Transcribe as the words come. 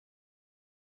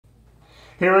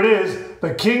Here it is,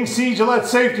 the King C Gillette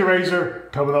Safety Razor,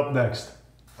 coming up next.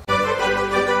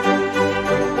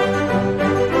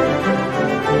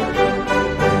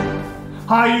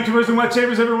 Hi YouTubers and wet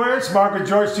shavers everywhere, it's Mark at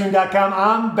GeorgeTune.com.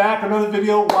 I'm back with another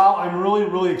video. Wow, I'm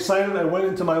really excited. I went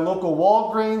into my local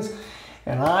Walgreens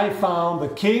and I found the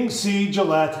King C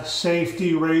Gillette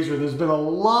Safety Razor. There's been a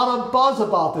lot of buzz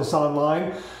about this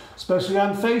online, especially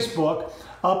on Facebook.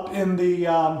 Up in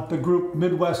the group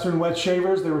Midwestern Wet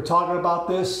Shavers, they were talking about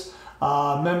this.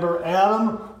 Member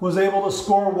Adam was able to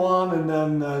score one, and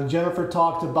then Jennifer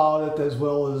talked about it, as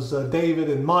well as David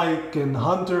and Mike and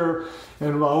Hunter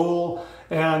and Raul.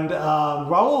 And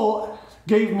Raul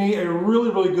gave me a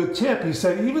really good tip. He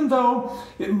said, even though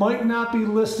it might not be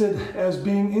listed as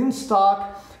being in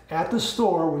stock at the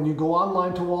store when you go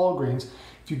online to Walgreens,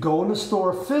 if you go in the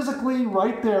store physically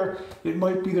right there, it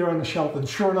might be there on the shelf. And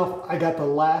sure enough, I got the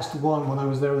last one when I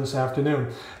was there this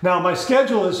afternoon. Now my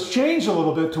schedule has changed a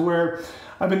little bit to where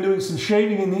I've been doing some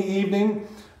shaving in the evening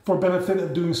for benefit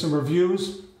of doing some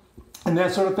reviews and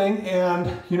that sort of thing.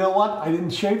 And you know what? I didn't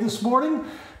shave this morning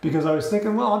because I was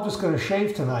thinking, well, I'm just going to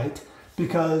shave tonight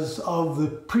because of the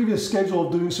previous schedule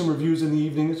of doing some reviews in the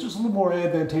evening. It's just a little more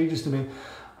advantageous to me.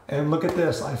 And look at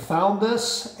this. I found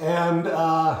this, and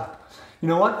you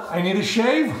know what? I need a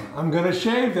shave. I'm going to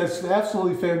shave. That's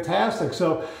absolutely fantastic.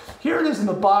 So here it is in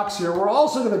the box here. We're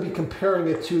also going to be comparing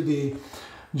it to the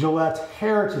Gillette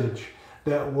Heritage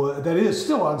that is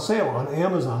still on sale on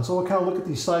Amazon. So we'll kind of look at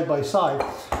these side by side.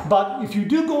 But if you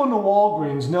do go into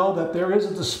Walgreens, know that there is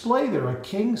a display there, a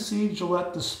King C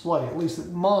Gillette display. At least at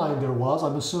mine there was.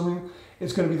 I'm assuming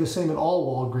it's going to be the same at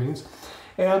all Walgreens.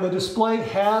 And the display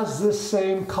has this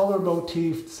same color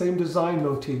motif, same design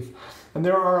motif. And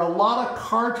there are a lot of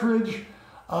cartridge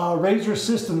razor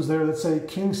systems there that say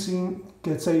King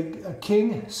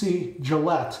C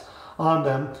Gillette on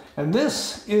them. And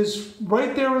this is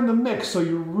right there in the mix, so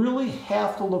you really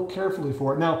have to look carefully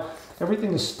for it. Now,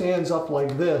 everything stands up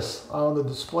like this on the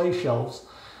display shelves,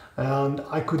 and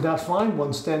I could not find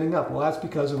one standing up. Well, that's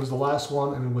because it was the last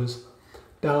one and it was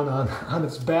down on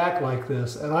its back like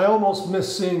this. And I almost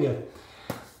missed seeing it.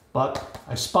 But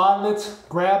I spotted it,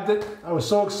 grabbed it. I was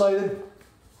so excited.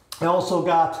 I also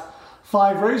got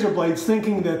 5 razor blades,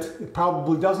 thinking that it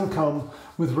probably doesn't come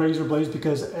with razor blades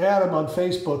because Adam on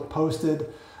Facebook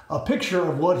posted a picture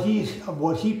of what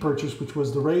he purchased, which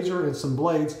was the razor and some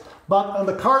blades. But on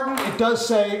the carton, it does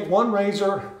say 1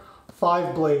 razor,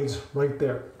 5 blades right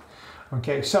there.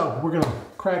 Okay, so we're going to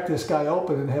crack this guy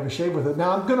open and have a shave with it.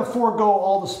 Now I'm going to forego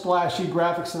all the splashy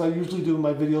graphics that I usually do in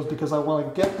my videos because I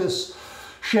want to get this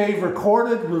shave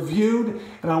recorded, reviewed,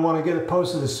 and I want to get it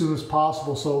posted as soon as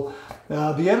possible. So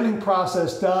the editing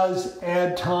process does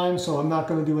add time, so I'm not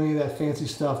going to do any of that fancy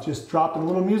stuff. Just drop in a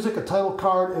little music, a title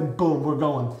card, and boom, we're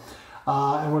going.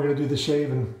 And we're going to do the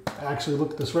shave and actually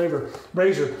look at this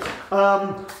razor.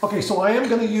 Okay, so I am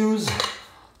going to use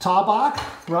Tabak,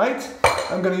 right?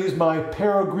 I'm going to use my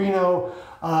Peregrino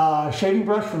shaving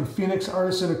brush from Phoenix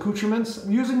Artisan Accoutrements.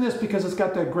 I'm using this because it's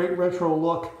got that great retro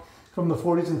look from the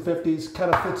 40s and 50s.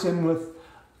 Kind of fits in with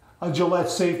a Gillette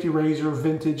Safety Razor,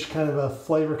 vintage kind of a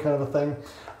flavor kind of a thing.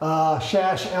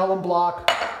 Shash Allen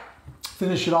Block.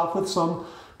 Finish it off with some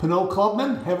Pinot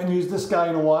Clubman. Haven't used this guy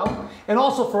in a while. And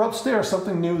also for upstairs,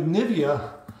 something new,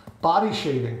 Nivea body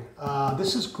shaving.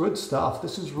 This is good stuff.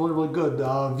 This is really good.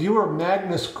 Viewer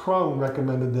Magnus Crone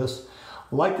recommended this.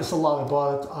 I like this a lot. I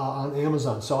bought it on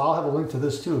Amazon. So I'll have a link to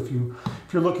this too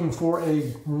if you're looking for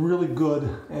a really good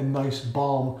and nice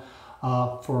balm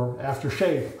for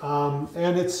aftershave.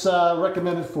 And it's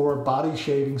recommended for body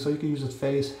shaving, so you can use it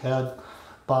face, head,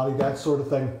 body, that sort of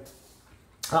thing.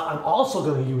 I'm also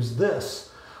going to use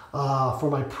this for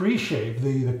my pre-shave,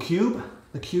 the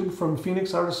cube from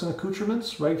Phoenix Artisan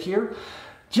Accoutrements right here.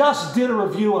 Just did a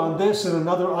review on this and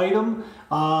another item,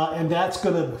 and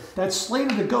that's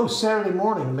slated to go Saturday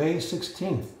morning, May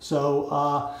 16th.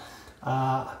 So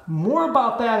more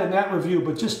about that in that review,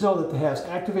 but just know that it has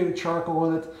activated charcoal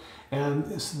in it, and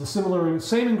it's the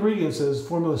same ingredients as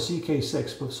Formula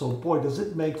CK6. But so boy, does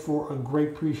it make for a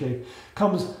great pre-shave.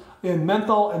 Comes in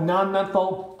menthol and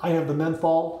non-menthol. I have the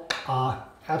menthol.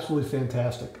 Absolutely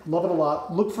fantastic. Love it a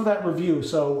lot. Look for that review.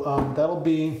 So that'll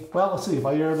be, well, let's see, if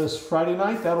I air this Friday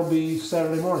night, that'll be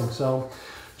Saturday morning. So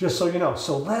just so you know.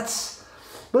 So let's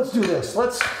do this.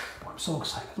 I'm so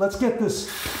excited. Let's get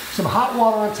some hot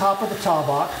water on top of the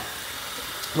Tabak.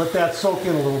 Let that soak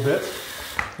in a little bit.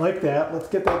 Like that. Let's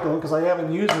get that going because I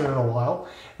haven't used it in a while.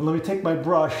 And let me take my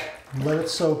brush and let it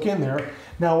soak in there.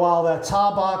 Now while that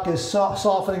Tabak is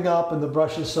softening up and the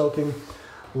brush is soaking,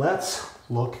 let's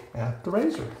look at the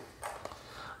razor.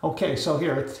 Okay, so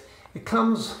here it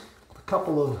comes with a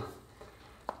couple of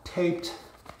taped.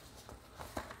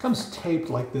 Comes taped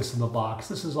like this in the box.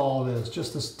 This is all it is.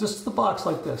 Just the box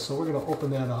like this. So we're going to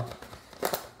open that up.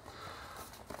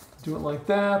 Do it like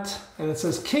that, and it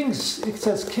says King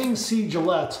C.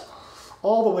 Gillette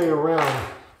all the way around.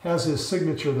 Has his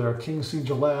signature there, King C.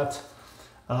 Gillette.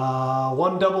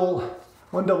 One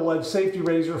double-edged safety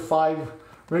razor, 5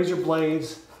 razor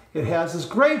blades. It has this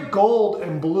great gold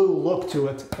and blue look to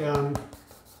it, and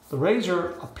the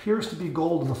razor appears to be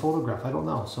gold in the photograph. I don't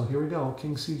know. So here we go,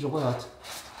 King C. Gillette.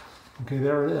 Okay,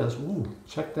 there it is. Ooh,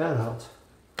 check that out.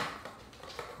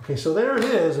 Okay, so there it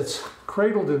is. It's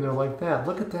cradled in there like that.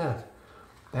 Look at that.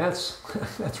 That's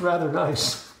rather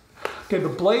nice. Okay, the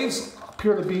blades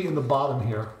appear to be in the bottom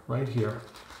here, right here.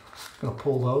 I'm gonna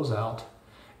pull those out,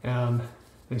 and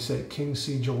they say King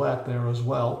C. Gillette there as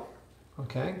well.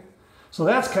 Okay, so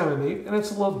that's kind of neat, and it's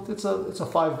a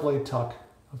 5-blade tuck.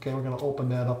 Okay, we're gonna open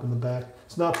that up in the back.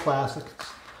 It's not plastic.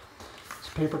 It's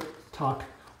paper tuck.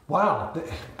 Wow,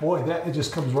 boy, it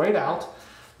just comes right out.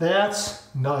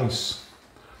 That's nice.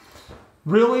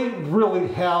 Really, really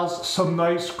has some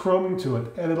nice chroming to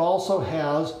it. And it also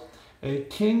has a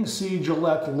King C.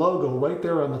 Gillette logo right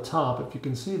there on the top, if you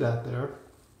can see that there.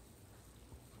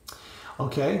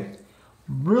 Okay,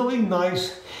 really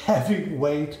nice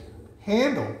heavyweight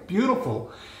handle,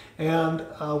 beautiful. And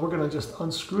we're gonna just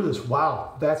unscrew this.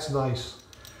 Wow, that's nice.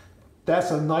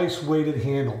 That's a nice weighted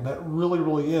handle. That really,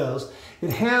 really is. It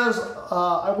has,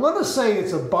 I want to say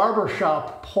it's a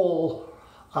barbershop pole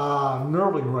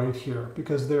knurling right here,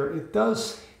 because it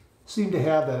does seem to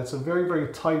have that. It's a very,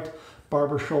 very tight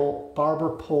barber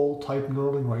pole type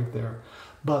knurling right there.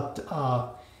 But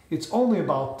it's only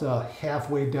about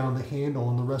halfway down the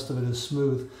handle, and the rest of it is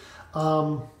smooth.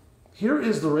 Here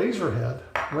is the razor head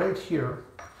right here.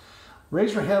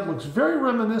 Razor head looks very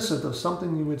reminiscent of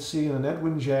something you would see in an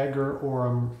Edwin Jagger or a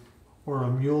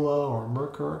Müller or a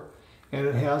Merkur. And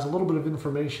it has a little bit of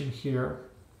information here,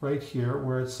 right here,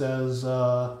 where it says,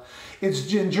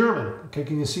 it's in German. Okay,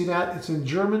 can you see that? It's in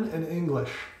German and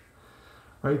English,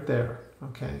 right there.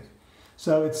 Okay,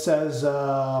 so it says,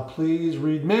 please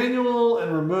read manual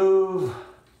and remove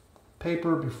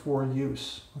paper before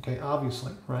use. Okay,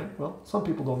 obviously, right? Well, some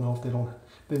people don't know if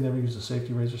they never use a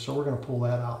safety razor, so we're going to pull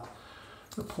that out.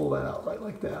 I'm gonna pull that out right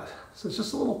like that. So it's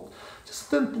just a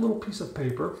thin little piece of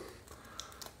paper.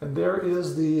 And there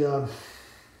is the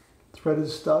threaded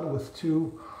stud with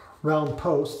 2 round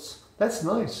posts. That's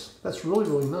nice. That's really,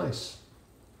 really nice.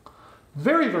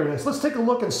 Very, very nice. Let's take a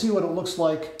look and see what it looks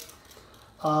like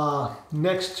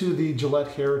next to the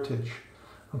Gillette Heritage.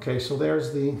 Okay, so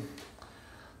there's the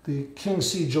King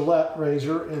C. Gillette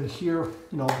razor, and here,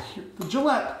 the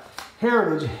Gillette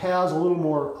Heritage has a little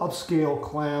more upscale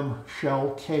clam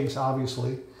shell case,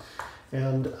 obviously.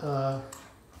 And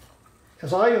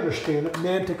as I understand it,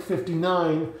 Mantic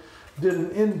 59 did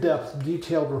an in-depth,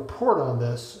 detailed report on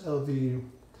this. The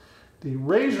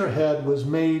razor head was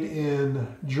made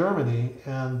in Germany,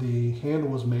 and the handle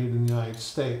was made in the United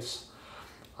States.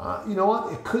 You know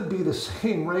what? It could be the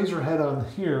same razor head on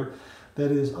here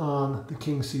that is on the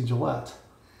King C. Gillette.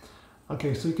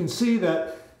 Okay, so you can see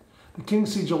that the King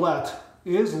C. Gillette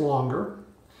is longer,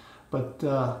 but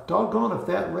doggone if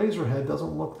that razor head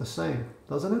doesn't look the same,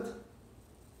 doesn't it?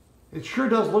 It sure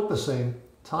does look the same,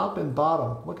 top and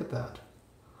bottom. Look at that.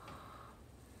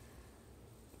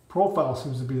 Profile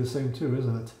seems to be the same too,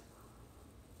 isn't it?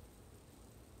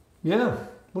 Yeah,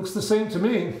 looks the same to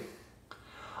me.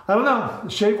 I don't know, the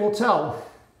shave will tell.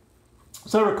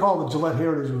 As I recall, the Gillette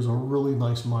Heritage was a really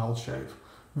nice mild shave.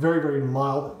 Very, very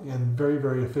mild and very,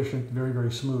 very efficient, very,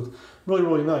 very smooth. Really,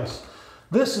 really nice.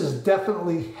 This is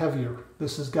definitely heavier.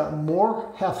 This has got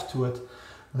more heft to it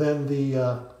than the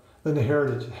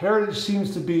Heritage. The Heritage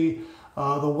seems to be,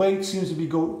 the weight seems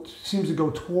to go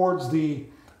towards the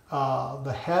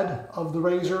head of the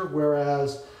razor,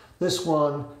 whereas this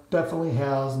one definitely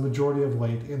has the majority of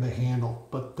weight in the handle.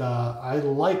 But I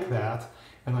like that,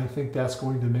 and I think that's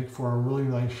going to make for a really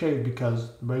nice shave,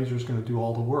 because the razor is going to do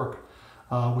all the work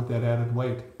with that added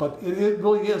weight. But it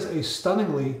really is a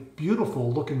stunningly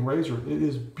beautiful looking razor. It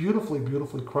is beautifully,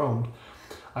 beautifully chromed.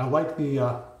 I like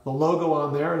the logo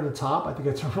on there in the top. I think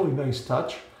it's a really nice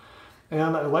touch.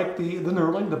 And I like the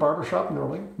knurling, the barbershop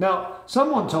knurling. Now,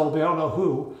 someone told me, I don't know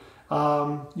who,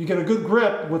 you get a good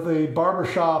grip with a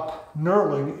barbershop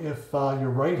knurling if you're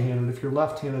right-handed. If you're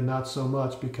left-handed, not so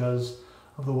much, because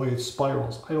of the way it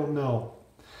spirals. I don't know.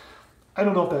 I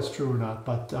don't know if that's true or not,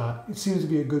 but it seems to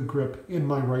be a good grip in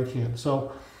my right hand.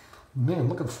 So, man,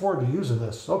 looking forward to using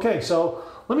this. Okay, so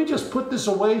let me just put this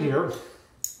away here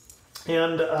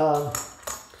and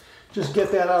just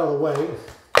get that out of the way.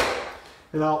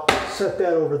 And I'll set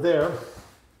that over there.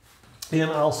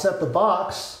 And I'll set the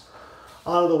box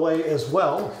out of the way as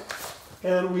well.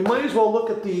 And we might as well look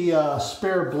at the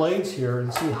spare blades here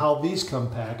and see how these come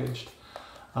packaged.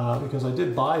 Because I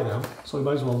did buy them, so we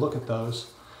might as well look at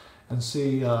those and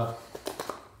see you know,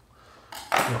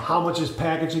 how much is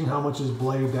packaging, how much is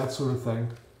blade, that sort of thing.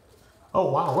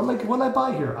 Oh wow, what did I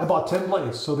buy here? I bought 10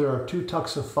 blades, so there are 2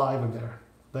 tucks of 5 in there.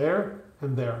 There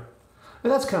and there.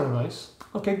 And that's kind of nice.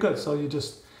 Okay, good. So you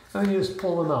just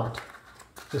pull them out.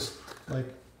 Just like,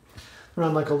 they're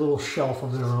on like a little shelf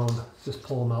of their own. Just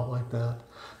pull them out like that.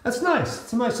 That's nice.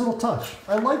 It's a nice little touch.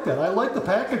 I like that. I like the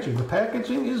packaging. The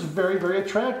packaging is very, very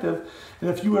attractive. And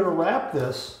if you were to wrap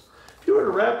this,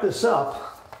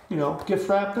 up, you know, gift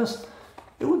wrap this,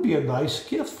 it would be a nice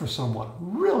gift for someone.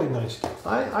 Really nice gift.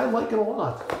 I like it a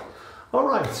lot. All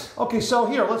right. Okay, so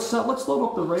here, let's load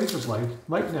up the razor blade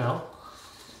right now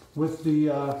with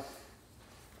the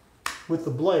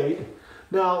blade.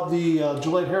 Now, the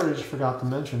Gillette Heritage, forgot to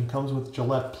mention, comes with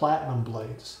Gillette Platinum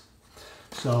blades.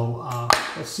 So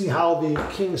let's see how the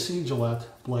King C Gillette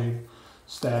blade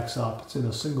stacks up. It's in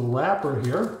a single wrapper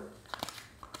here.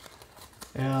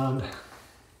 And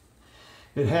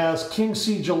it has King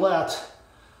C Gillette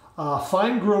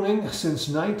fine grooming since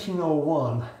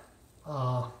 1901.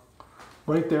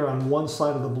 Right there on one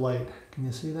side of the blade. Can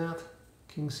you see that?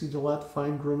 King C Gillette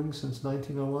fine grooming since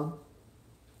 1901.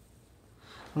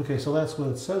 Okay, so that's what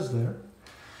it says there.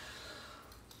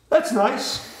 That's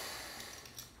nice.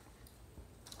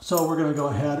 So we're going to go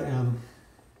ahead and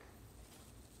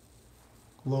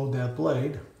load that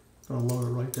blade. I'm going to load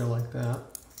it right there like that.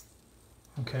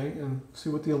 Okay, and see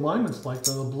what the alignment's like.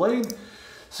 Now, the blade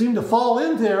seemed to fall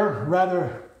in there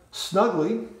rather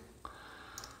snugly.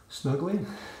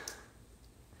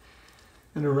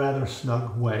 In a rather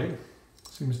snug way.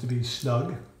 Seems to be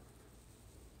snug.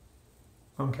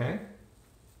 Okay.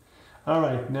 All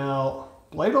right, now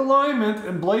blade alignment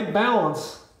and blade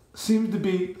balance seems to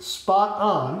be spot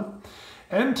on.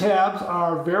 End tabs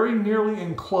are very nearly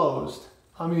enclosed.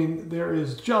 I mean, there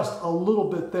is just a little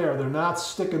bit there. They're not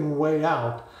sticking way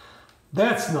out.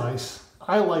 That's nice.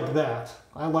 I like that.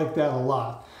 I like that a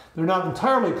lot. They're not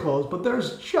entirely closed, but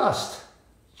there's just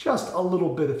a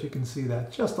little bit, if you can see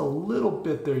that. Just a little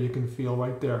bit there you can feel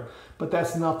right there. But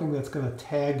that's nothing that's going to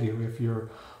tag you if you're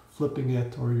flipping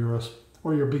it or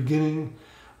you're beginning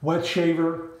wet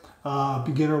shaver,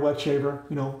 beginner wet shaver,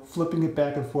 you know, flipping it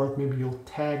back and forth. Maybe you'll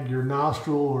tag your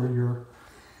nostril or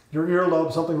your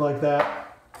earlobe, something like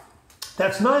that.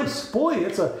 That's nice. Boy,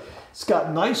 it's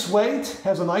got nice weight,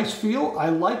 has a nice feel. I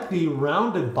like the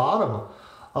rounded bottom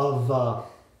of the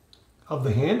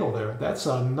handle there. That's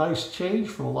a nice change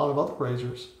from a lot of other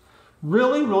razors.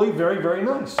 Really, really very, very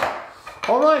nice.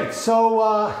 All right,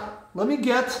 so let me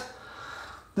get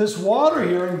this water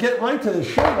here and get right to the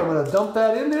shave. I'm going to dump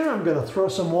that in there. I'm going to throw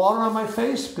some water on my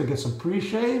face, to get some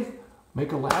pre-shave,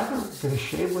 make a lather. I'm going to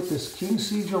shave with this King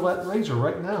C Gillette razor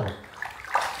right now.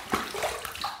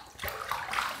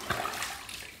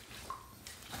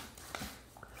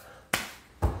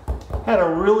 Had a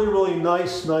really, really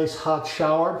nice hot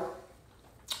shower.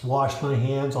 Washed my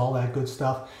hands, all that good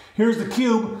stuff. Here's the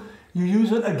cube. You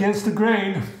use it against the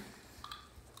grain.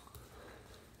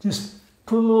 Just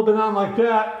put a little bit on like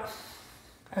that.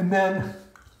 And then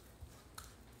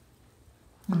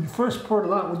when you first put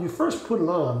it on, you'll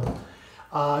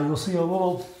see a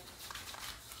little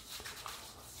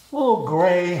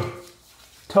gray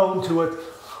tone to it.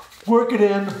 Work it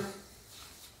in.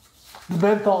 The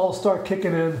menthol will start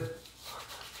kicking in.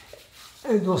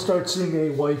 And you'll start seeing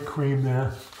a white cream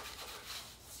there.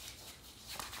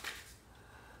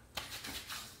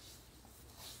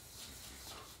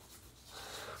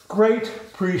 Great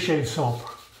pre-shave soap.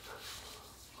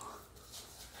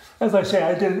 As I say,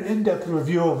 I did an in-depth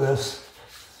review of this,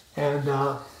 and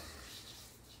gonna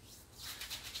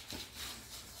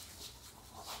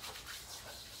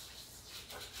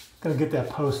get that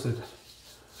posted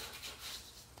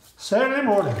Saturday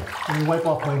morning. Let me wipe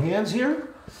off my hands here.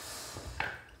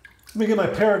 Let me get my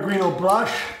Peregrino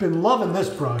brush. Been loving this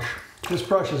brush. This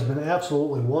brush has been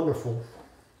absolutely wonderful.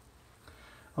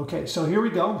 Okay, so here we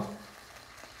go.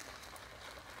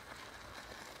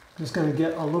 Just going to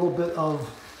get a little bit of,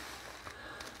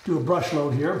 do a brush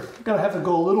load here. I'm going to have to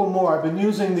go a little more. I've been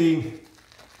using the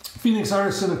Phoenix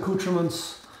Artisan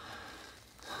Accoutrements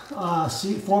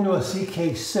Formula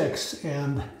CK6,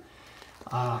 and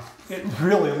it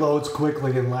really loads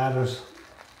quickly and lathers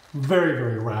very,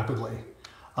 very rapidly.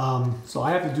 So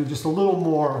I have to do just a little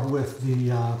more with the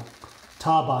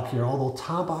Tabak here, although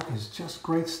Tabak is just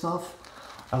great stuff.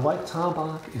 I like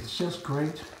Tabak, it's just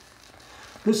great.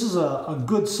 This is a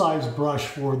good sized brush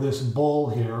for this bowl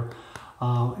here.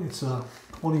 It's a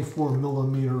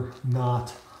 24mm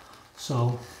knot,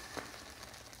 so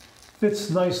fits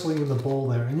nicely in the bowl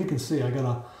there. And you can see I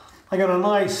got a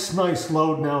nice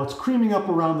load now. It's creaming up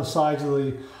around the sides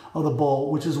of the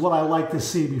bowl, which is what I like to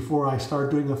see before I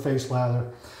start doing a face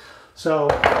lather. So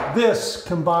this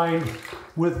combined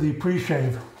with the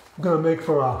pre-shave, I'm gonna make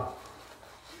for a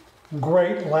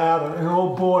great lather, and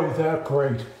oh boy, is that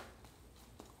great.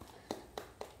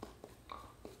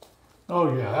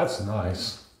 Oh yeah, that's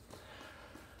nice.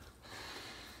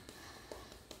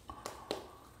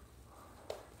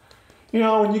 You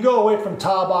know, when you go away from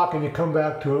Tabak and you come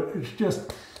back to it, it's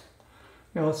just,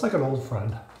 you know, it's like an old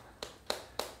friend.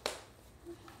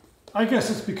 I guess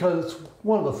it's because it's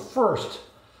one of the first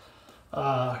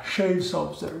shave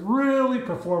soaps that really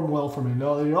perform well for me.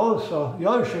 Now, the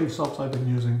other shave soaps I've been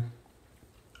using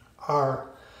are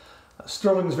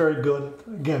Sterling's very good.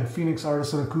 Again, Phoenix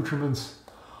Artisan Accoutrements.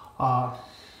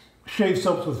 Shave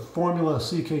soaps with formula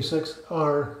CK6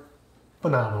 are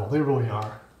phenomenal. They really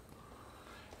are.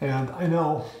 And I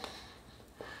know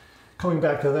coming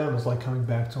back to them is like coming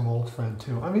back to an old friend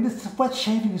too. I mean, wet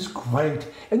shaving is great.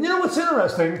 And you know what's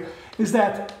interesting is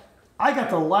that I got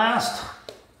the last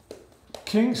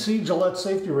King C Gillette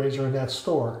Safety Razor in that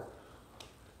store.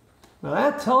 Now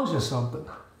that tells you something.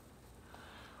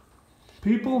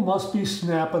 People must be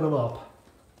snapping them up.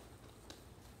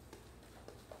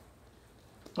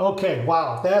 Okay,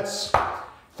 wow, that's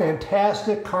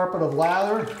fantastic carpet of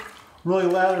lather. Really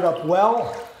lathered up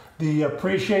well. The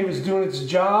pre-shave is doing its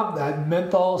job. That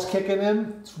menthol is kicking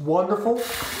in. It's wonderful.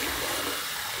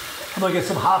 I'm gonna get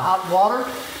some hot water.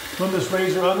 Run this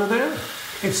razor under there.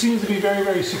 It seems to be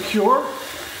very secure.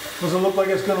 Doesn't look like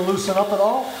it's gonna loosen up at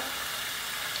all.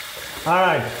 All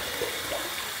right.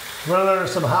 Run under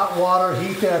some hot water,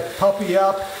 heat that puppy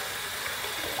up.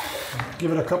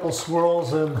 Give it a couple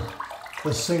swirls in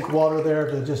the sink water there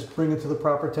to just bring it to the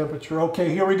proper temperature. Okay,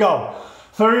 here we go.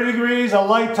 30 degrees, a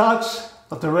light touch.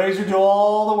 Let the razor do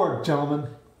all the work, gentlemen.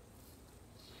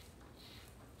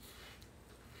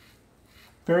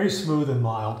 Very smooth and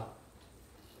mild.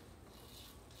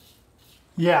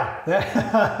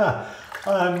 Yeah,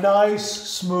 a nice,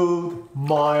 smooth,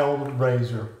 mild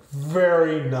razor.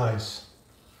 Very nice.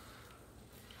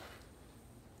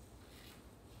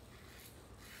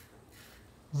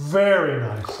 Very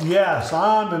nice. Yes,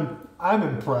 I'm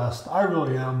impressed. I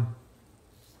really am.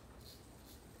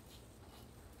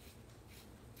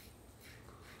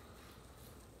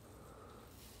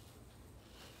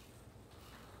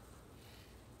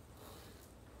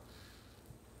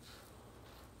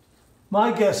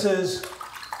 My guess is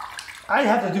I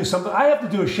have to do something. I have to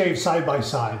do a shave side by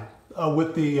side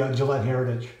with the Gillette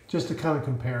Heritage just to kind of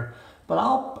compare. But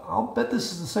I'll bet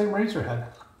this is the same razor head.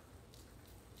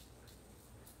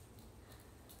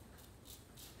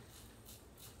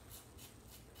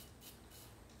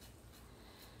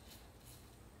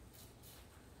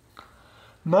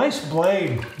 Nice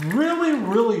blade.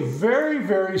 Really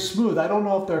very smooth. I don't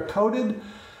know if they're coated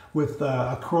with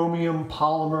a chromium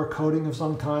polymer coating of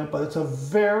some kind, but it's a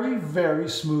very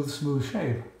smooth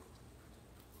shave.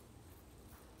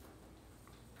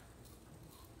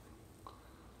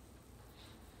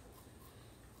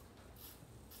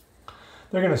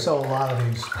 They're going to sell a lot of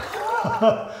these.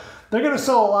 They're going to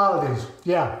sell a lot of these.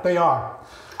 Yeah, they are.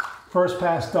 First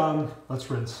pass done.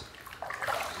 Let's rinse.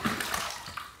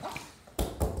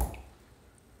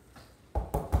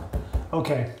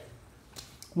 Okay.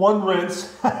 One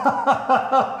rinse.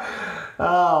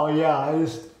 Oh yeah,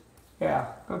 yeah,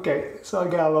 okay, so I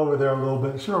got it over there a little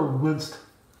bit. Should have rinsed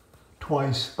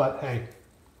twice, but hey,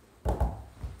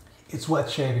 it's wet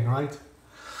shaving, right?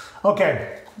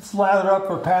 Okay, let's lather up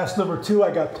for pass number 2.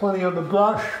 I got plenty on the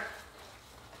brush.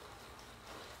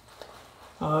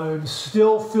 I'm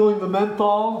still feeling the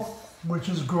menthol, which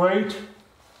is great.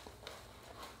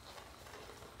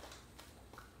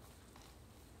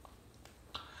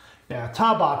 Yeah,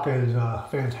 Tabak is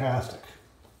fantastic.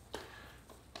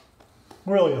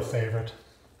 Really a favorite.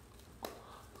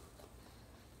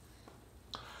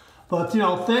 But, you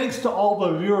know, thanks to all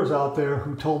the viewers out there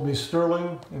who told me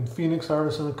Sterling and Phoenix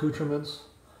Artisan Accoutrements.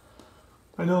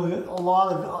 I know that a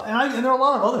lot of, and there are a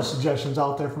lot of other suggestions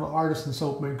out there from artists and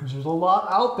soap makers. There's a lot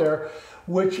out there,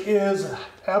 which is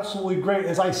absolutely great.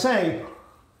 As I say,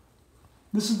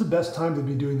 this is the best time to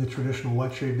be doing the traditional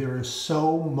wet shave. There is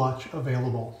so much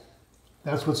available.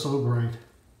 That's what's so great.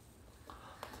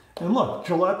 And look,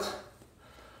 Gillette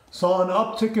saw an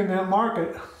uptick in that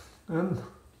market, and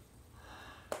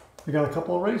they got a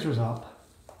couple of razors out.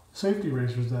 Safety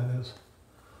razors, that is.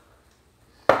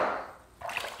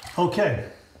 Okay.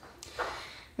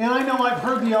 And I know I've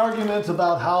heard the arguments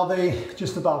about how they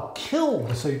just about killed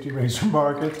the safety razor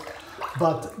market,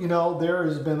 but you know, there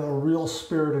has been a real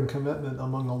spirit and commitment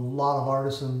among a lot of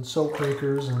artisan soap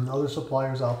makers and other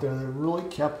suppliers out there that really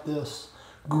kept this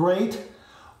great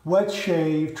wet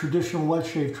shave, traditional wet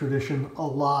shave tradition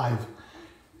alive.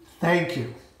 Thank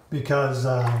you, because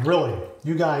really,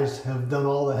 you guys have done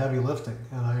all the heavy lifting,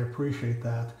 and I appreciate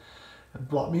that. It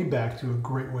brought me back to a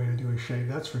great way to do a shave,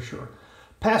 that's for sure.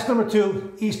 Pass number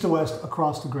 2, east to west,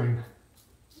 across the grain.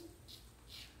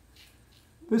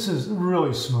 This is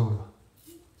really smooth.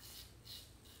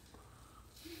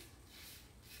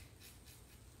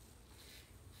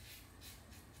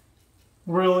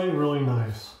 Really, really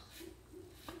nice.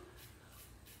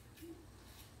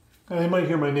 And you might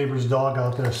hear my neighbor's dog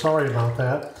out there, sorry about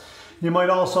that. You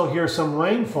might also hear some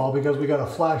rainfall because we got a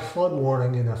flash flood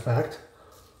warning in effect.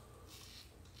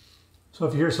 So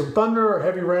if you hear some thunder or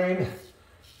heavy rain,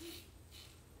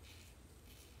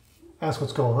 that's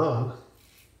what's going on.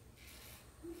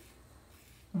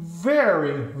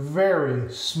 Very,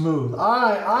 very smooth.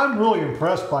 I'm really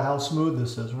impressed by how smooth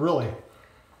this is, really.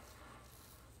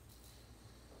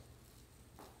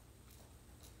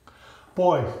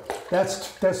 Boy,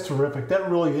 that's terrific.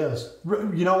 That really is.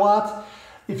 You know what?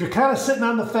 If you're kind of sitting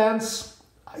on the fence,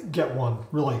 get one,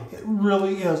 really. It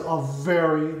really is a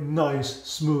very nice,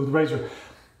 smooth razor.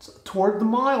 It's toward the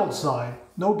mild side,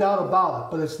 no doubt about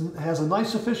it, but it has a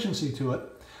nice efficiency to it.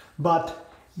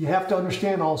 But you have to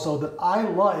understand also that I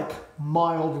like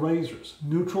mild razors,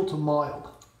 neutral to mild.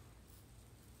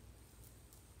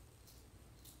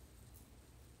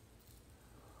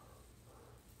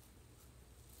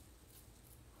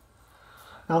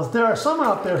 Now, there are some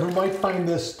out there who might find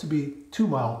this to be too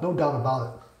mild, no doubt about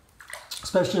it.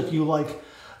 Especially if you like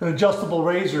an adjustable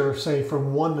razor, say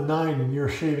from 1 to 9 and you're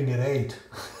shaving at 8.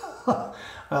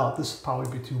 Well, this would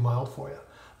probably be too mild for you.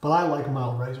 But I like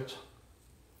mild razors.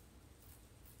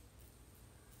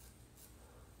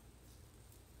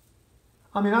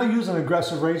 I mean, I use an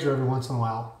aggressive razor every once in a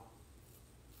while.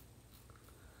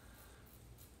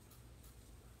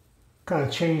 Kind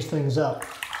of change things up.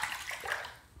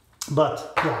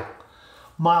 But, yeah,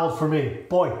 mild for me.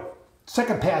 Boy,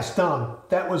 second pass done.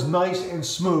 That was nice and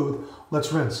smooth.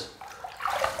 Let's rinse.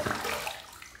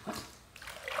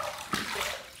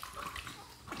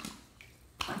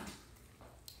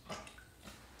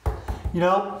 You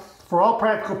know, for all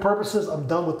practical purposes, I'm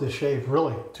done with this shave,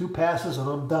 really. 2 passes and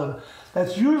I'm done.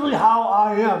 That's usually how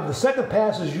I am. The second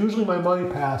pass is usually my money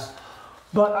pass.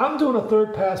 But I'm doing a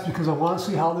 3rd pass because I want to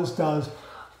see how this does.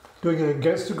 Doing an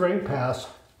against the grain pass.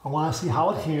 I want to see how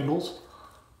it handles.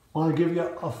 I want to give you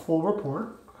a full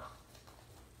report.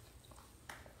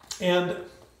 And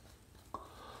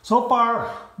so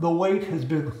far, the weight has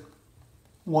been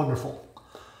wonderful.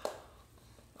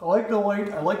 I like the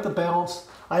weight. I like the balance.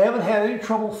 I haven't had any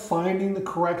trouble finding the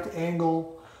correct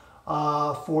angle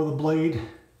for the blade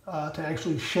to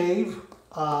actually shave.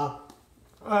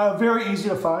 Very easy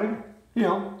to find. You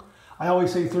know, I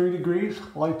always say 30 degrees.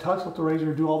 Light touch, let the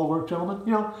razor do all the work, gentlemen.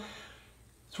 You know,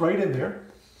 it's right in there.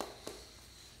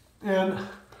 And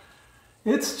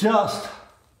it's just,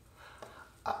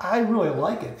 I really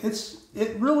like it.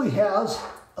 It really has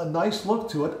a nice look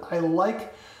to it. I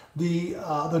like the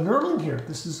knurling here.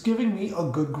 This is giving me a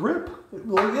good grip. It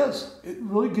really is. It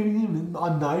really giving me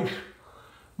a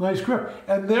nice grip.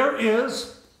 And there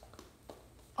is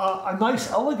a nice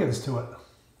elegance to it.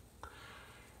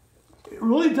 It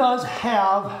really does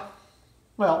have,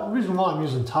 well, the reason why I'm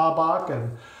using Tabak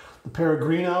and the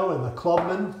Peregrino and the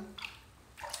Clubman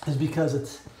is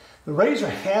because the razor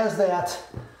has that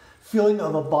feeling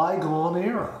of a bygone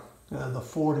era, the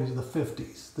 40s, the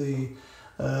 50s,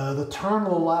 the turn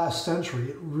of the last century.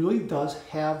 It really does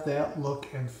have that look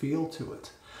and feel to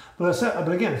it.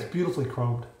 But again, it's beautifully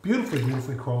chromed,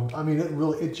 beautifully chromed. I mean,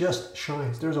 it just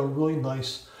shines. There's a really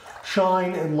nice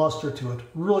shine and luster to it,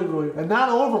 really, and not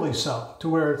overly so to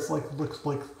where it's like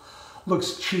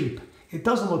looks cheap. It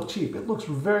doesn't look cheap. It looks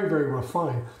very, very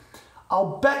refined.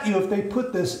 I'll bet you if they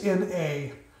put this in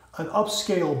an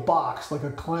upscale box, like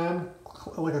a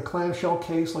clamshell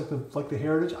case, like the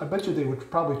Heritage, I bet you they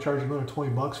would probably charge another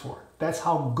 20 bucks for it. That's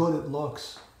how good it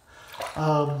looks.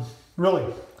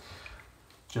 Really,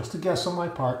 just a guess on my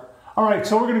part. All right,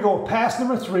 so we're gonna go pass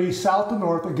number 3, south to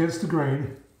north against the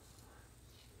grain.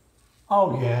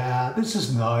 Oh yeah, this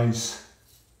is nice.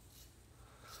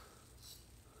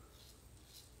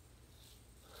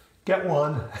 Get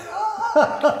one.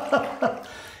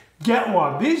 Get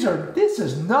one. This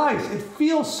is nice. It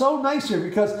feels so nice here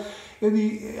because in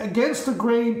the against the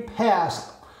grain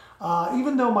pass,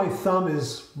 Even though my thumb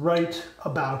is right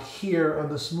about here on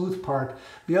the smooth part,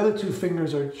 the other two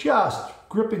fingers are just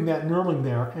gripping that knurling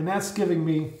there, and that's giving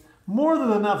me more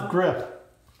than enough grip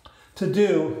to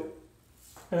do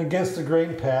an against the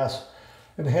grain pass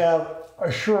and have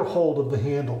a sure hold of the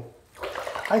handle.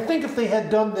 I think if they had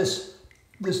done this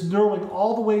knurling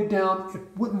all the way down, it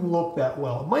wouldn't look that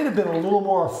well. It might have been a little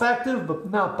more effective, but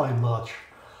not by much.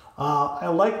 I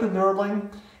like the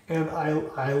knurling, and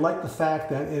I like the fact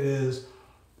that it is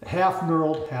half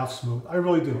knurled, half smooth. I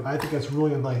really do. I think that's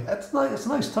really nice. It's a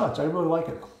nice touch. I really like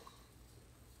it.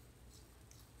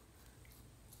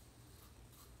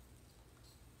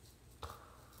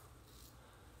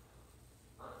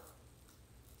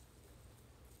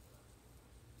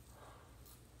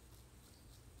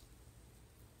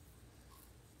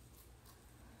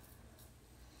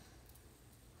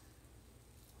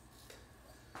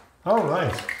 All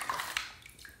right.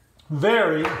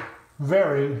 Very,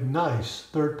 very nice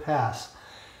third pass.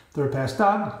 Third pass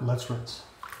done. Let's rinse.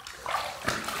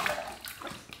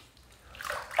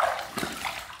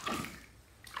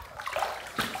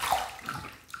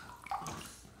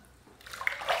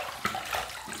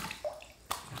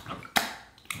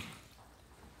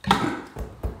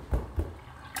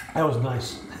 That was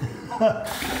nice.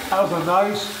 That was a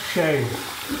nice shave.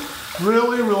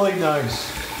 Really, really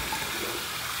nice.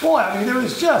 Boy, I mean, it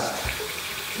was just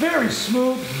very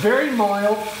smooth, very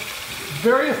mild,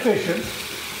 very efficient.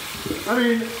 I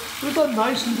mean, it was a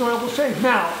nice, enjoyable shave.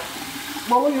 Now,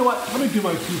 well, you know what? Let me do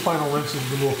my two final rinses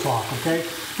and we'll talk, okay?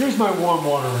 Here's my warm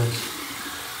water rinse.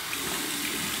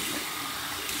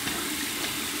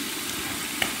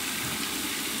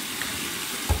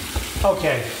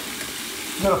 Okay,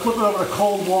 I'm gonna flip it over to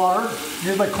cold water.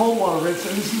 Here's my cold water rinse,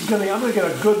 and this is I'm gonna get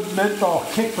a good menthol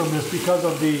kick from this because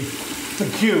of the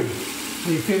cube,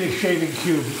 the Phoenix shaving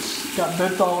cube. It's got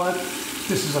menthol in it.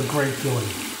 This is a great feeling.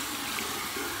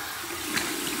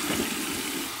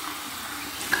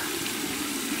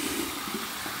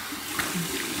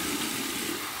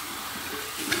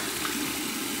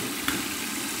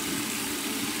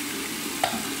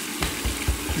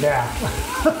 Yeah.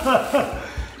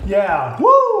 Yeah.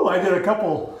 Woo! I did a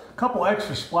couple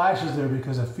extra splashes there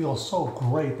because it feels so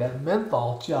great. That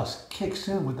menthol just kicks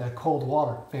in with that cold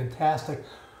water. Fantastic.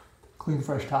 Clean,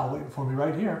 fresh towel waiting for me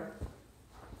right here.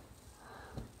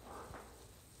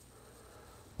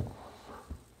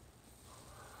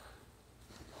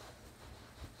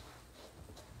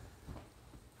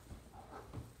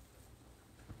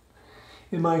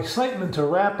 In my excitement to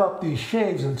wrap up these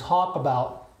shaves and talk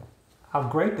about how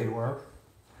great they were,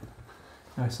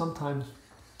 I sometimes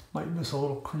might miss a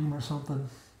little cream or something.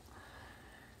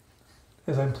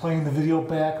 As I'm playing the video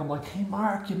back, I'm like, hey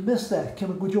Mark, you missed that.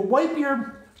 Would you wipe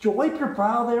your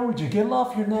brow there? Would you get it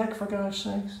off your neck, for God's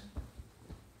sakes?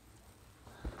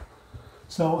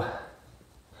 So,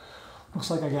 looks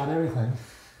like I got everything.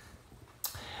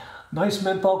 Nice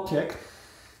menthol kick.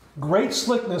 Great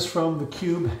slickness from the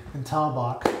cube and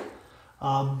Talbot.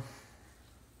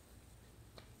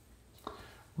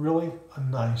 Really a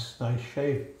nice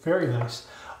shave. Very nice.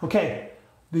 Okay,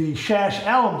 the Shash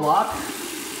Allen block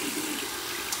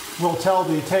will tell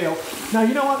the tale. Now,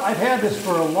 you know what? I've had this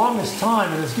for the longest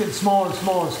time, and it's getting smaller and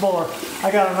smaller and smaller.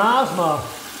 I got an Ozma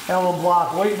Allen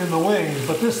block waiting in the wings,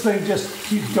 but this thing just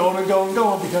keeps going and going and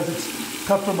going because it's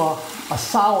cut from a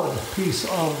solid piece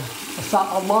of,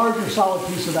 a larger solid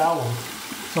piece of alum.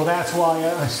 So that's why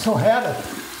I still have it.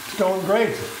 It's going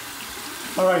great.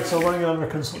 All right, so running it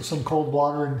under some cold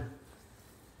water,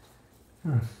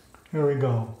 and here we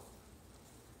go.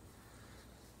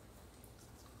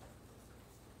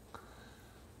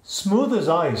 Smooth as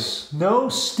ice. No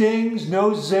stings,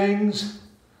 no zings.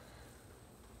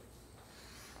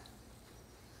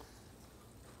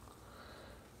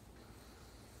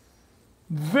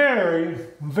 Very,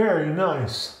 very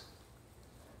nice.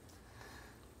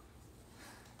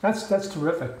 That's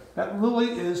terrific. That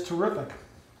really is terrific.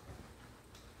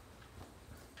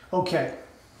 Okay.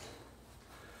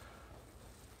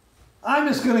 I'm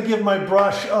just going to give my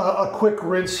brush a quick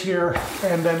rinse here,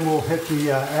 and then we'll hit the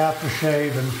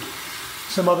aftershave and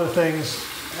some other things.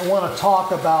 I want to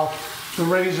talk about the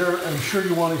razor. I'm sure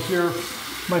you want to hear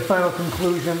my final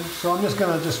conclusion. So I'm just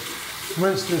going to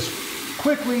rinse this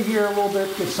quickly here a little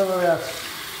bit, get some of that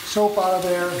soap out of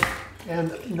there.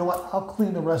 And you know what? I'll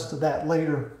clean the rest of that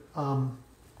later,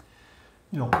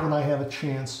 you know, when I have a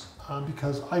chance,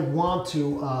 because I want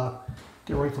to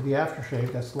get right to the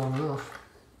aftershave. That's long enough.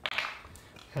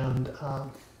 And,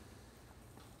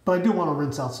 but I do want to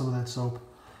rinse out some of that soap.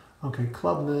 Okay,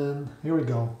 Clubman, here we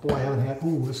go. Boy, I haven't had,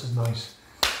 ooh, this is nice.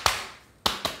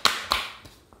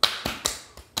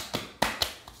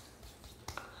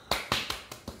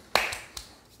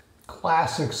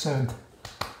 classic scent.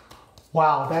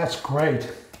 Wow, that's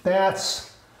great.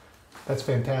 That's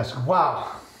fantastic. Wow.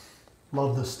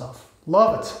 Love this stuff.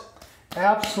 Love it.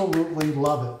 Absolutely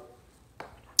love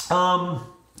it.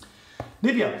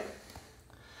 Nivea.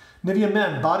 Nivea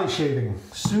Men Body Shaving.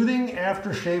 Soothing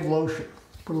Aftershave Lotion.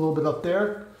 Put a little bit up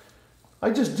there.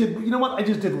 I just did, you know what? I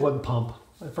just did one pump.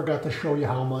 I forgot to show you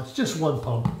how much. Just one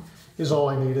pump is all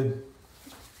I needed.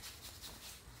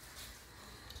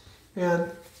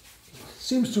 And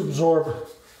seems to absorb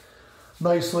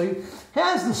nicely.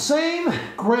 Has the same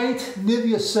great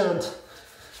Nivea scent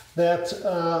that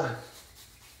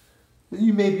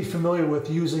you may be familiar with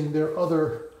using their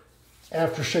other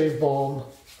aftershave balm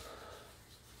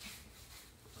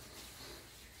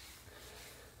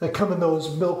that come in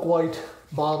those milk white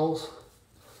bottles.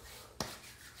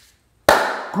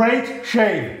 Great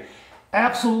shave.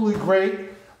 Absolutely great.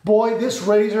 Boy, this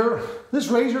razor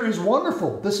is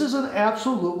wonderful. This is an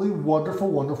absolutely wonderful,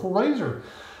 wonderful razor.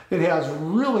 It has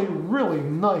really, really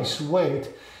nice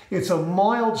weight. It's a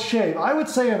mild shave. I would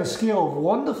say on a scale of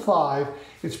 1 to 5,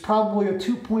 it's probably a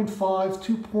 2.5,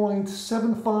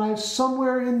 2.75,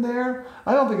 somewhere in there.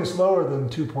 I don't think it's lower than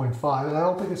 2.5, and I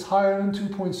don't think it's higher than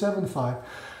 2.75.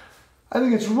 I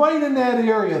think it's right in that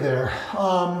area there.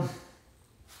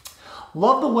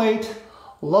 Love the weight.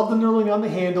 Love the knurling on the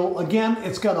handle. Again,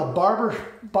 it's got a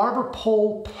barber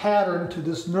pole pattern to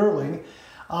this knurling.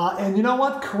 And you know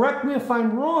what? Correct me if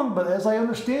I'm wrong, but as I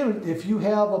understand it, if you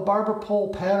have a barber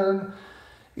pole pattern,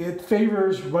 it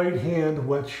favors right-hand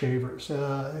wet shavers.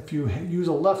 If you use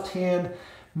a left hand,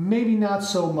 maybe not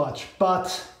so much.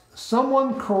 But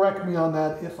someone correct me on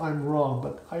that if I'm wrong,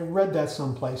 but I read that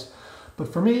someplace.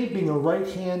 But for me, being a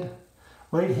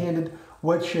right-handed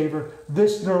wet shaver,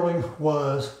 this knurling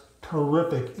was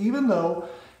terrific, even though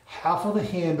half of the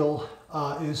handle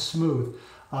is smooth.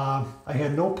 I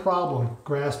had no problem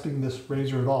grasping this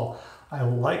razor at all. I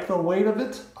like the weight of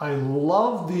it. I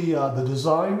love the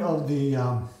design of the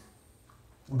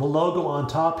logo on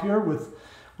top here with,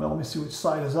 well, let me see which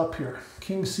side is up here.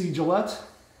 King C Gillette.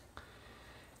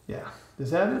 Yeah,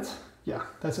 is that it? Yeah,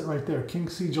 that's it right there. King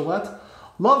C Gillette.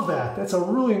 Love that. That's a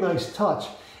really nice touch.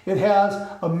 It has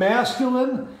a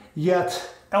masculine yet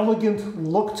elegant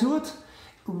look to it.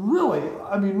 Really,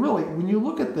 I mean, really, when you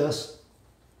look at this,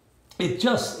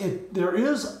 there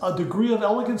is a degree of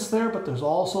elegance there, but there's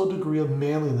also a degree of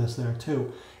manliness there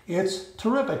too. It's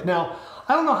terrific. Now,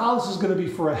 I don't know how this is going to be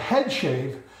for a head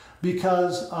shave,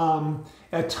 because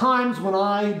at times when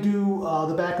I do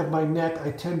the back of my neck,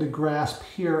 I tend to grasp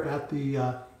here at the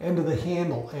end of the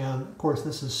handle, and of course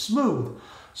this is smooth.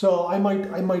 So I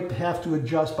might have to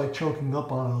adjust by choking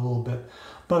up on it a little bit.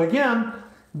 But again,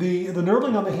 the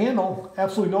knurling on the handle,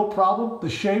 absolutely no problem. The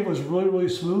shave was really, really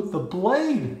smooth. The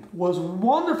blade was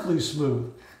wonderfully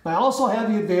smooth. I also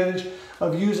had the advantage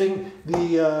of using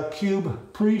the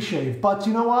Cube pre-shave. But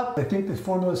you know what? I think the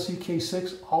Formula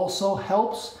CK6 also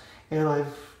helps. And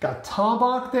I've got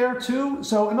Tombach there too.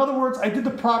 So in other words, I did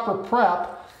the proper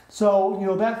prep. So, you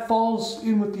know, that falls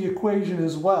in with the equation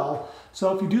as well.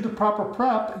 So if you do the proper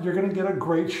prep, you're going to get a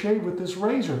great shave with this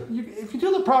razor. If you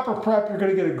do the proper prep, you're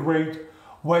going to get a great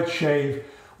wet shave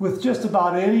with just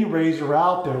about any razor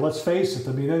out there. Let's face it.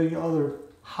 I mean, any other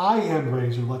high-end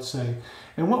razor, let's say.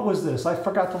 And what was this? I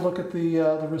forgot to look at the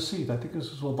receipt. I think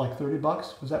this was what, like 30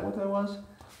 bucks. Was that what that was?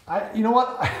 You know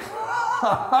what?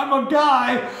 I'm a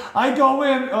guy. I go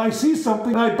in, I see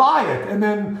something, and I buy it. And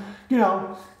then, you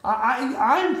know,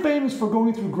 I'm famous for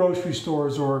going through grocery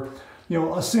stores or, you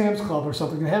know, a Sam's Club or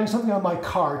something and having something on my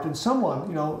cart, and someone,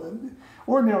 you know,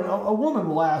 ordinarily a woman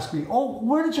will ask me, "Oh,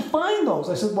 where did you find those?"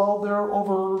 I said, "Well, they're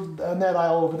over in that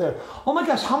aisle over there." "Oh my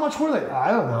gosh, how much were they?"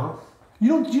 "I don't know."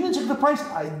 You didn't check the price?"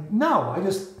 No, I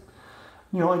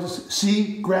just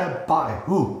see, grab, buy.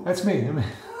 Ooh, that's me. I mean,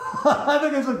 I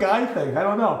think it's a guy thing. I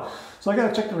don't know. So I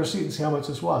got to check the receipt and see how much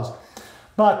this was.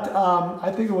 But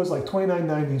I think it was like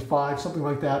 $29.95, something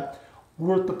like that.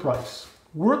 Worth the price.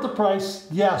 Worth the price,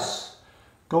 yes.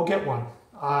 Go get one.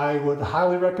 I would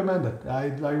highly recommend it.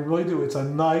 I really do. It's a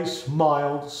nice,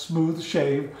 mild, smooth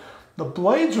shave. The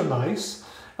blades are nice.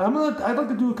 I'd like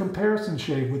to do a comparison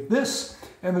shave with this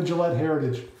and the Gillette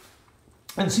Heritage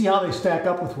and see how they stack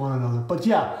up with one another. But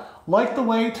yeah, like the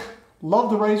weight,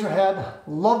 love the razor head,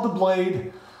 love the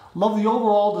blade, love the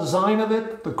overall design of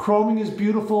it. The chroming is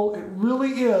beautiful. It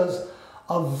really is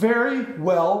a very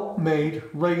well-made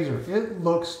razor. It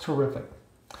looks terrific.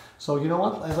 So you know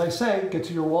what? As I say, get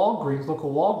to your Walgreens,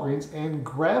 local Walgreens, and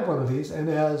grab one of these. And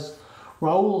as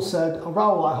Raul said,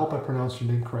 Raul, I hope I pronounced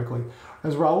your name correctly.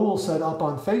 As Raul said up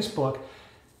on Facebook,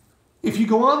 if you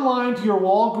go online to your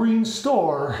Walgreens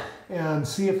store and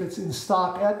see if it's in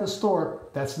stock at the store,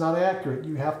 that's not accurate.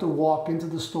 You have to walk into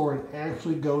the store and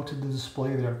actually go to the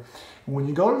display there. And when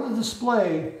you go to the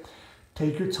display,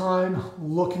 take your time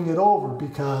looking it over,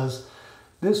 because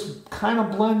this kind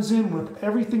of blends in with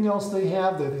everything else they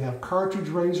have. They have cartridge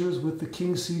razors with the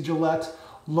King C Gillette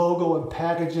logo and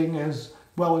packaging, as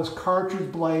well as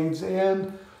cartridge blades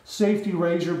and safety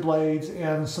razor blades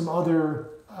and some other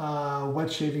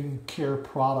wet shaving care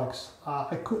products.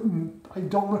 I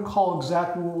don't recall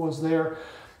exactly what was there,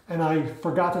 and I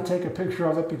forgot to take a picture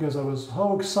of it because I was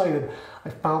so excited. I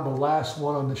found the last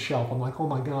one on the shelf. I'm like, oh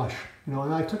my gosh, you know,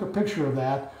 and I took a picture of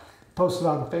that, posted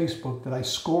on Facebook that I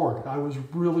scored. I was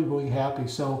really, really happy.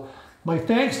 So my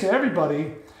thanks to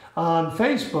everybody on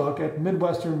Facebook at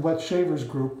Midwestern Wet Shavers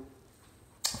Group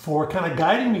for kind of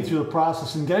guiding me through the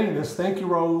process and getting this. Thank you,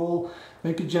 Raul.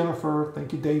 Thank you, Jennifer.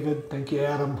 Thank you, David. Thank you,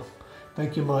 Adam.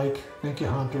 Thank you, Mike. Thank you,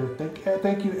 Hunter.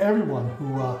 Thank you, everyone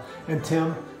who, and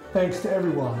Tim. Thanks to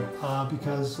everyone,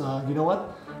 because you know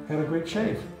what? I had a great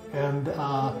shave. And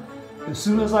as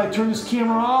soon as I turn this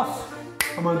camera off,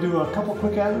 I'm going to do a couple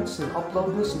quick edits and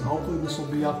upload this, and hopefully this will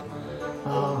be up,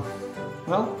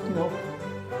 well, you know,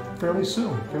 fairly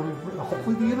soon.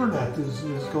 Hopefully the internet is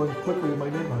going quickly in my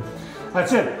neighborhood.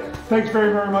 That's it. Thanks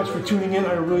very, very much for tuning in.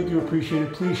 I really do appreciate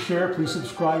it. Please share, please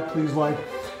subscribe, please like.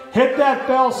 Hit that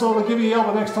bell so it'll give you a yell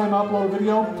the next time I upload a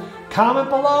video. Comment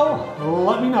below,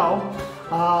 let me know.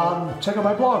 Check out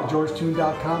my blog,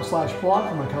 georgetoon.com/blog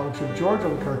for my comic strip George,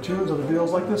 other cartoons, other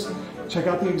videos like this. Check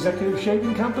out the Executive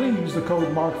Shaving Company, use the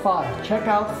code MARK5. Check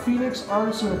out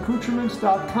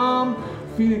PhoenixArtsAndAccoutrements.com,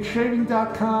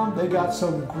 PhoenixShaving.com. They got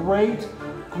some great,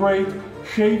 great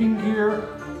shaving gear.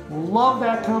 Love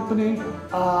that company.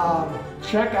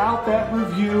 Check out that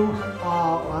review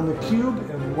on the Cube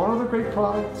and one other great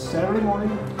product Saturday morning.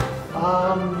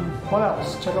 What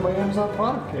else? Check out my Amazon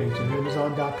product page at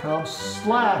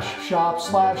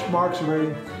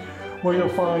amazon.com/shop/marksrating, where you'll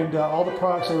find all the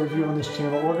products I review on this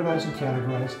channel, organized and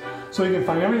categorized, so you can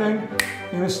find everything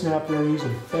in a snap there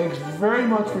easily. Thanks very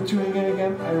much for tuning in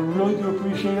again. I really do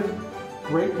appreciate it.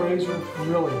 Great razor,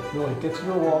 really, really. Get to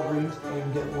your Walgreens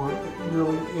and get one. It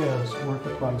really is worth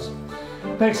the price.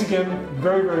 Thanks again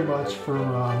very, very much for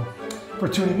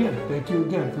tuning in. Thank you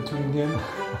again for tuning in.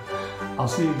 I'll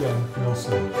see you again real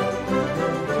soon.